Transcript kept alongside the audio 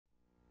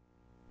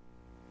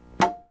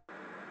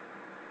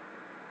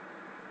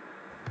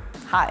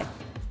Hi,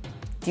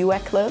 do you wear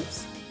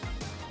clothes?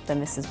 Then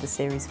this is the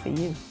series for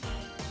you.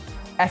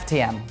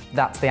 FTM,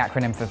 that's the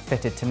acronym for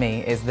Fitted to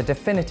Me, is the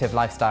definitive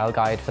lifestyle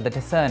guide for the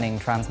discerning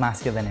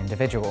transmasculine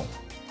individual.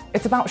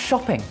 It's about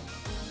shopping.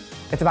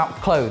 It's about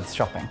clothes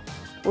shopping.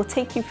 We'll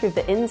take you through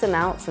the ins and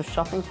outs of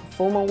shopping for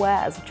formal wear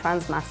as a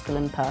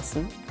transmasculine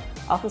person,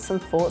 offer some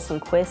thoughts on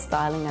queer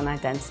styling and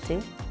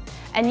identity.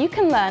 And you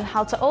can learn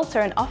how to alter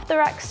an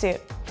off-the-rack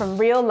suit from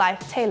real-life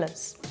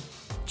tailors.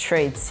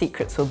 Trade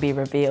secrets will be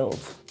revealed.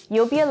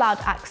 You'll be allowed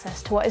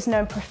access to what is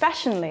known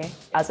professionally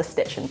as a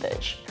stitch and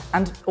ditch.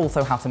 And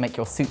also how to make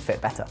your suit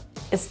fit better.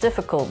 It's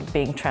difficult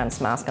being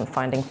transmasc and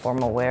finding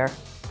formal wear,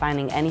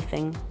 finding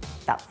anything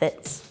that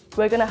fits.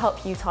 We're going to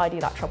help you tidy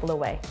that trouble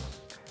away.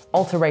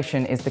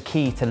 Alteration is the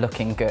key to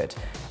looking good.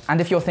 And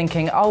if you're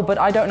thinking, oh, but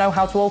I don't know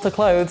how to alter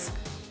clothes,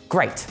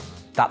 great.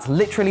 That's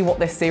literally what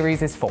this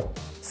series is for.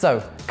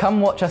 So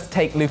come watch us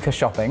take Luka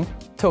shopping,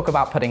 talk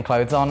about putting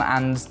clothes on,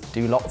 and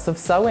do lots of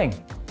sewing.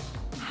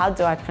 How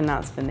do I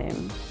pronounce the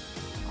name?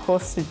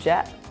 Hors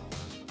sujet?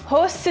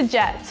 Hors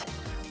sujet.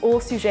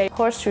 Hors sujet.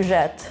 Hors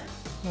sujet.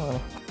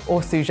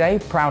 Hors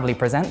sujet proudly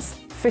presents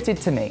Fitted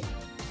to Me.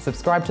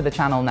 Subscribe to the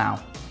channel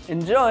now.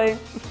 Enjoy!